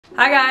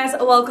Hi guys,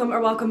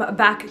 welcome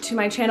back to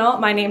my channel.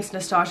 My name's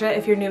Nastazsa.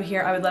 If you're new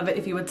here, I would love it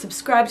if you would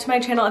subscribe to my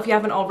channel if you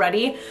haven't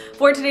already.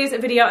 For today's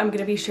video, I'm going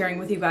to be sharing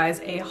with you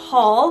guys a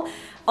haul.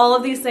 All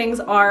of these things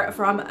are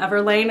from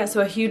Everlane,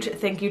 so a huge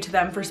thank you to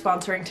them for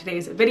sponsoring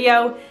today's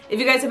video. If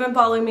you guys have been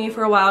following me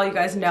for a while, you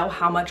guys know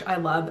how much I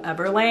love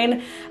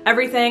Everlane.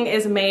 Everything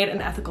is made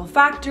in ethical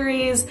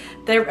factories.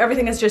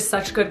 Everything is just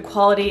such good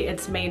quality.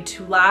 It's made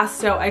to last,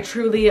 so I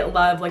truly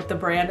love like the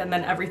brand and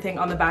then everything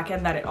on the back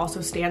end that it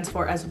also stands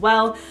for as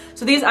well.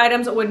 So these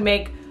items would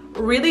make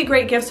really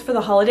great gifts for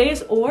the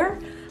holidays, or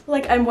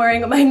like I'm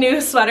wearing my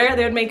new sweater,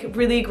 they would make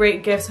really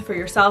great gifts for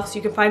yourself. So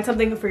you can find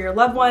something for your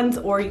loved ones,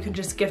 or you can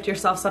just gift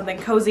yourself something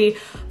cozy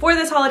for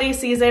this holiday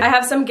season. I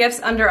have some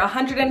gifts under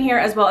 100 in here,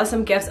 as well as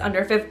some gifts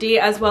under 50,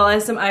 as well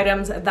as some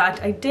items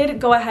that I did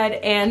go ahead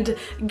and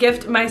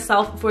gift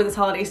myself for this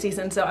holiday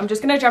season. So I'm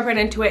just gonna jump right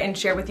into it and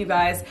share with you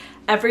guys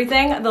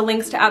everything. The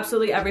links to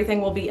absolutely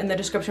everything will be in the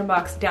description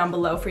box down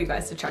below for you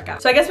guys to check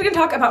out. So I guess we can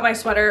talk about my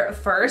sweater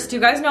first. You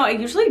guys know I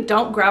usually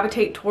don't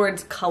gravitate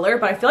towards color,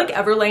 but I feel like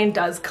Everlane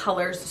does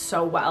colors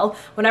so well.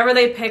 Whenever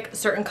they pick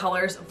certain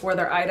colors for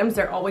their items,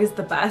 they're always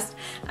the best.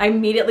 I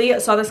immediately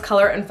saw this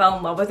color and fell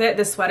in love with it.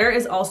 This sweater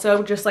is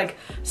also just like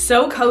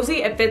so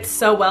cozy. It fits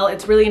so well.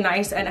 It's really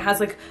nice and it has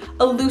like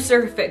a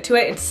looser fit to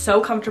it. It's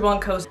so comfortable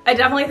and cozy. I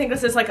definitely think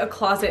this is like a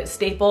closet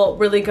staple,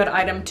 really good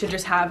item to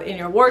just have in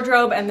your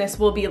wardrobe, and this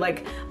will be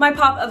like my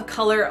pop of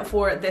color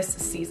for this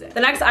season. The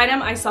next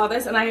item, I saw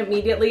this and I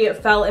immediately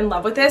fell in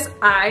love with this.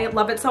 I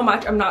love it so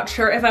much. I'm not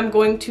sure if I'm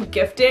going to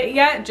gift it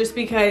yet, just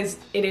because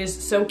it is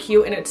so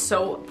cute and it's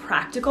so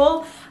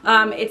practical.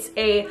 It's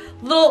a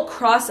little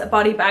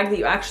cross-body bag that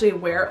you actually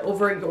wear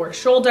over your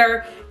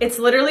shoulder. It's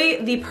literally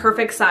the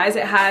perfect size.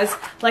 It has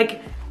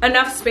like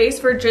enough space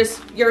for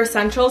just your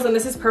essentials, and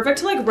this is perfect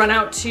to like run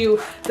out to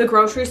the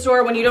grocery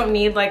store when you don't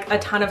need like a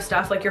ton of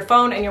stuff. Like your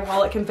phone and your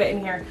wallet can fit in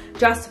here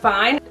just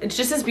fine. It's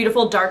just this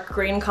beautiful dark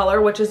green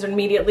color, which is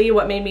immediately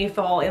what made me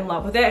fall in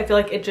love with it. I feel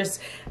like it just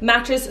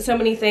matches so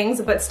many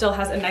things but still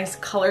has a nice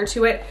color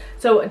to it,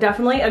 so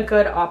definitely a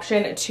good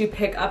option to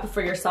pick up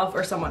for yourself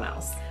or someone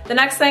else. The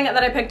next thing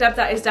that I picked up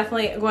that is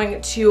definitely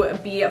going to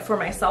be for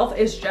myself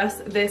is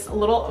just this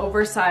little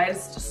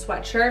oversized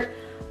sweatshirt.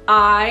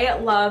 I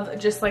love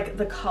just like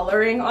the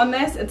coloring on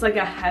this. It's like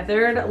a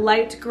heathered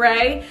light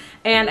gray,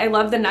 and I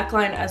love the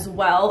neckline as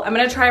well. I'm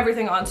gonna try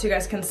everything on so you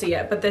guys can see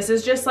it, but this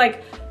is just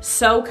like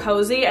so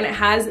cozy and it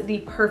has the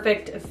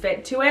perfect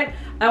fit to it.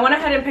 I went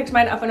ahead and picked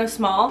mine up in a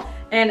small,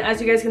 and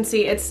as you guys can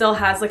see, it still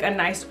has like a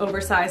nice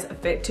oversized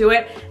fit to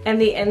it,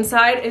 and the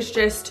inside is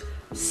just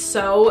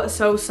so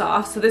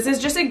soft. So this is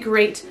just a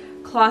great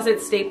closet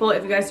staple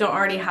if you guys don't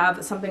already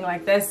have something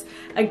like this.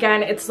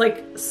 Again, it's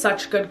like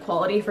such good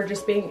quality for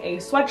just being a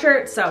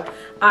sweatshirt, so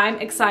I'm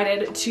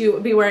excited to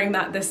be wearing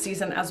that this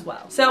season as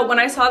well. So when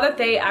I saw that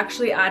they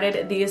actually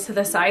added these to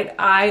the site,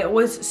 I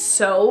was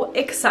so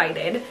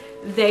excited.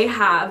 They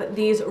have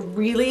these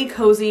really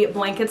cozy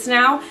blankets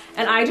now,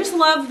 and I just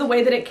love the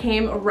way that it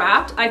came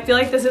wrapped. I feel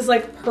like this is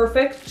like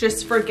perfect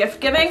just for gift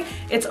giving.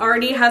 It's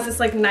already has this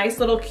like nice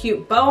little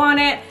cute bow on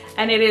it,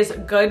 and it is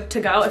good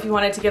to go if you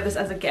wanted to give this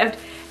as a gift.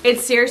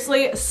 It's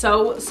seriously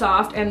so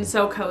soft and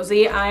so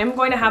cozy. I'm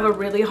going to have a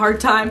really hard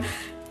time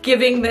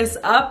giving this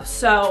up,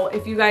 so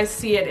if you guys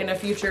see it in a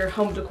future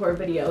home decor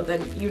video,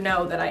 then you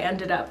know that I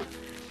ended up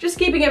just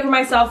keeping it for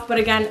myself. But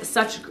again,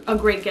 such a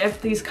great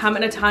gift. These come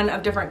in a ton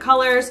of different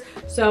colors,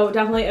 so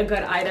definitely a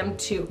good item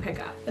to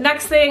pick up. The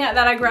next thing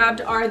that I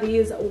grabbed are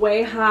these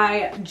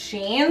way-high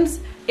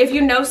jeans. If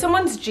you know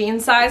someone's jean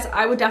size,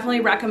 I would definitely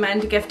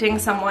recommend gifting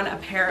someone a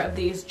pair of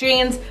these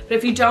jeans, but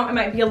if you don't, it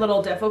might be a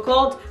little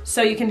difficult,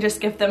 so you can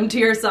just gift them to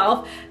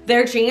yourself.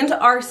 Their jeans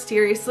are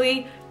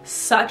seriously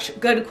such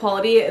good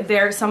quality.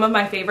 They're some of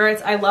my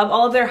favorites. I love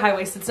all of their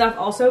high-waisted stuff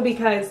also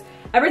because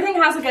everything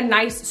has like a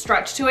nice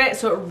stretch to it,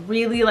 so it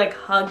really like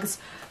hugs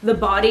the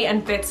body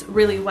and fits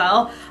really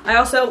well. I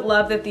also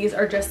love that these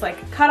are just like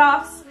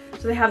cutoffs,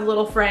 so they have a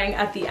little fraying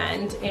at the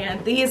end,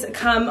 and these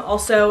come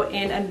also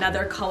in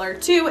another color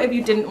too if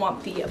you didn't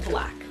want the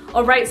black.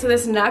 Alright, so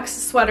this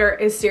next sweater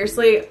is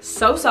seriously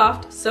so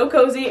soft, so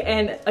cozy,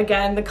 and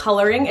again, the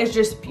coloring is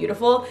just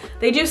beautiful.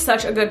 They do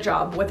such a good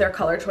job with their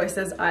color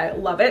choices. I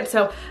love it.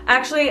 So I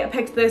actually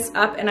picked this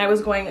up and I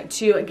was going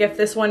to gift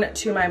this one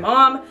to my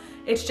mom.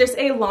 It's just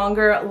a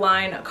longer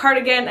line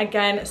cardigan,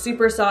 again,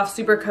 super soft,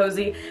 super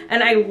cozy,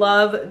 and I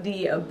love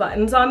the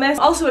buttons on this.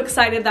 Also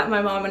excited that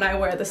my mom and I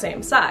wear the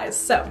same size,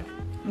 so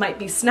might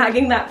be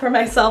snagging that for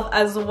myself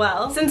as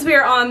well. Since we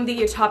are on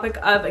the topic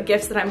of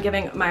gifts that I'm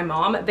giving my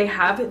mom, they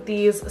have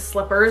these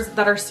slippers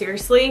that are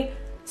seriously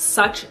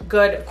such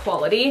good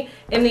quality.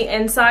 In the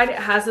inside, it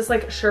has this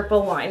like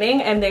Sherpa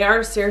lining, and they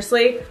are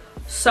seriously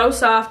so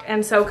soft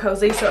and so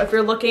cozy. So if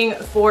you're looking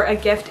for a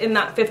gift in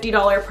that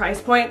 $50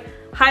 price point,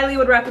 highly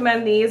would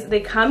recommend these.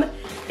 They come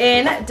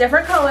in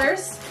different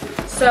colors,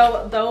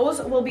 so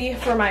those will be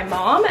for my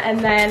mom. And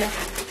then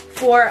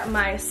for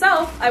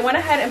myself, I went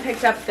ahead and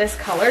picked up this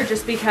color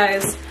just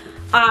because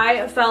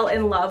I fell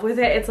in love with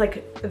it. It's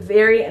like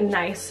very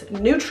nice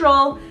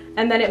neutral,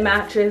 and then it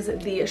matches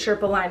the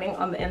Sherpa lining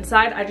on the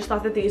inside. I just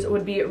thought that these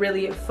would be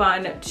really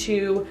fun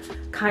to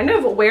kind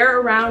of wear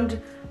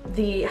around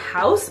the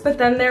house, but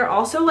then they're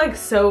also like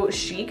so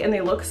chic and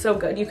they look so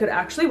good. You could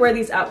actually wear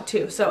these out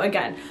too. So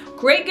again,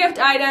 great gift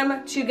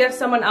item to gift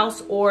someone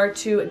else or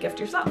to gift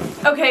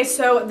yourself. Okay,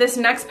 so this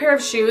next pair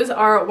of shoes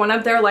are one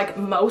of their like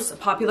most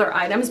popular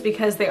items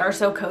because they are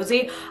so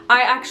cozy.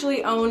 I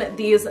actually own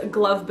these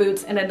glove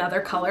boots in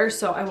another color,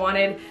 so I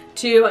wanted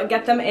to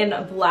get them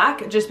in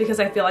black just because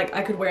I feel like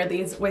I could wear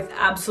these with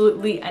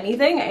absolutely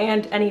anything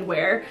and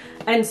anywhere.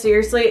 And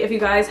seriously, if you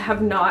guys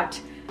have not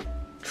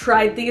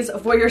tried these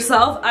for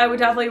yourself, I would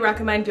definitely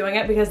recommend doing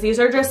it because these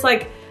are just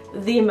like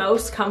the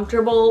most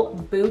comfortable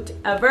boot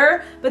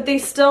ever, but they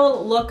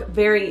still look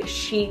very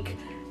chic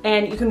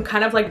and you can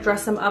kind of like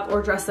dress them up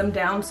or dress them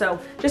down. So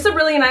just a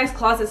really nice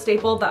closet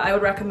staple that I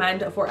would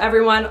recommend for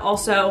everyone.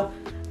 Also,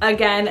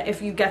 again,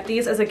 if you get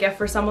these as a gift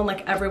for someone,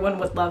 like everyone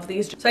would love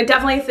these. So I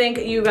definitely think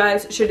you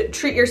guys should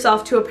treat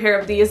yourself to a pair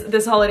of these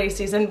this holiday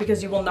season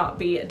because you will not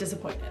be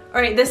disappointed.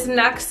 All right, this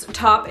next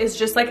top is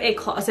just like a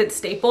closet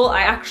staple.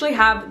 I actually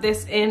have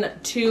this in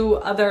 2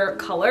 other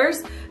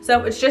colors.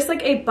 So it's just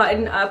like a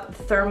button up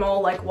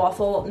thermal like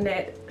waffle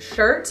knit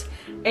shirt.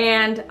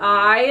 And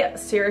I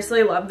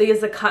seriously love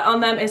these. The cut on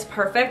them is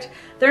perfect.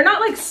 They're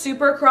not like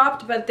super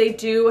cropped, but they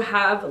do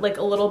have like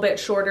a little bit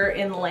shorter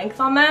in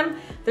length on them.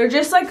 They're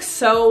just like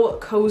so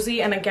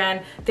cozy, and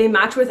again, they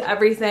match with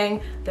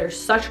everything. They're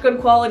such good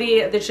quality.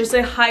 It's just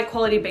a high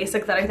quality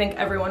basic that I think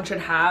everyone should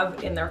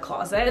have in their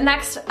closet. The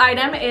next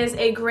item is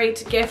a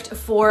great gift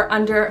for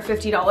under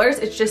 $50.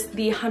 It's just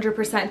the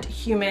 100%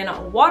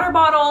 human water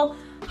bottle.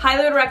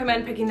 Highly would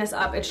recommend picking this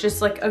up. It's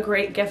just like a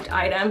great gift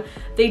item.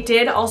 They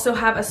did also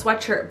have a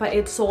sweatshirt, but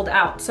it's sold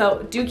out.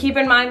 So do keep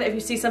in mind that if you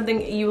see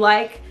something you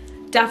like,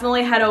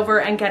 definitely head over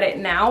and get it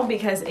now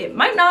because it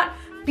might not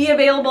be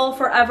available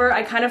forever.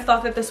 I kind of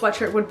thought that the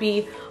sweatshirt would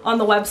be on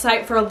the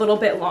website for a little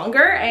bit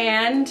longer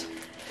and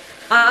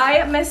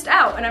I missed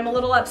out and I'm a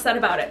little upset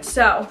about it.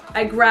 So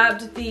I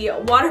grabbed the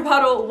water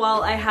bottle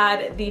while I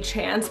had the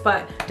chance,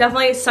 but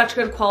definitely such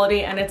good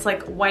quality and it's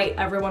like white.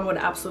 Everyone would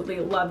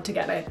absolutely love to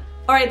get it.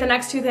 All right, the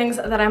next 2 things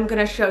that I'm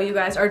gonna show you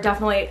guys are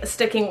definitely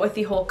sticking with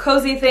the whole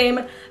cozy theme.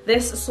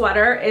 This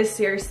sweater is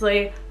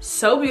seriously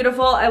so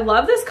beautiful. I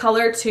love this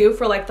color too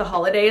for like the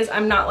holidays.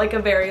 I'm not like a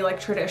very like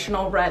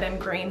traditional red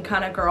and green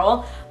kind of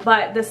girl,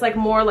 but this like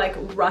more like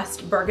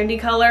rust burgundy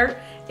color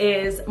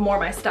is more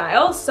my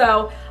style.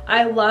 So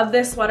I love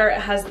this sweater.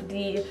 It has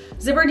the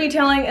zipper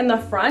detailing in the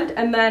front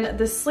and then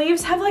the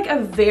sleeves have like a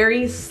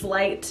very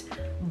slight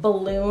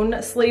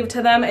balloon sleeve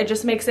to them. It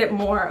just makes it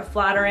more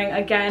flattering.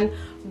 Again,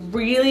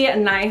 really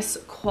nice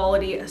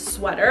quality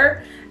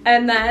sweater.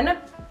 And then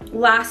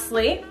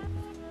lastly,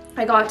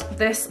 I got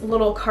this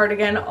little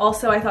cardigan.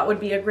 Also, I thought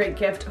would be a great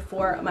gift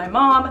for my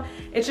mom.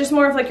 It's just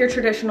more of like your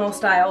traditional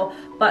style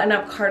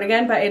button-up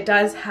cardigan, but it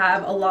does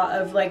have a lot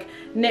of like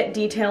knit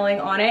detailing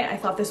on it. I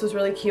thought this was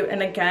really cute.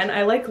 And again,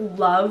 I like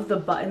love the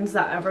buttons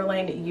that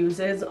Everlane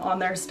uses on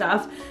their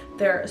stuff.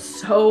 They're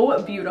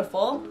so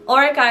beautiful. All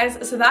right,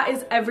 guys, so that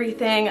is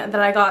everything that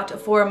I got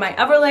for my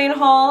Everlane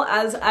haul.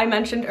 As I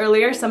mentioned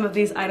earlier, some of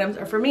these items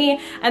are for me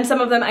and some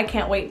of them I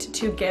can't wait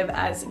to give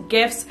as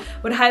gifts.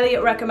 Would highly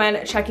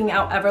recommend checking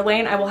out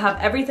Everlane. I will have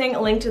everything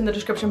linked in the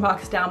description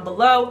box down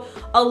below,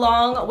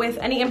 along with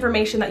any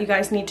information that you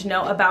guys need to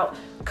know about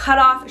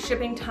cutoff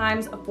shipping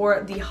times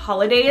for the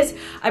holidays.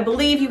 I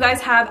believe you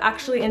guys have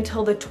actually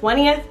until the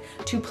 20th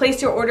to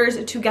place your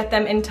orders to get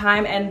them in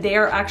time, and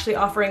they're actually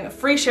offering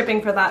free shipping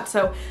for that.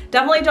 So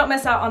definitely don't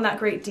miss out on that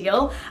great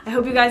deal. I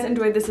hope you guys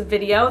enjoyed this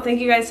video.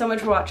 Thank you guys so much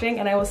for watching,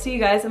 and I will see you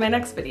guys in my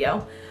next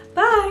video.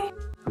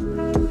 Bye!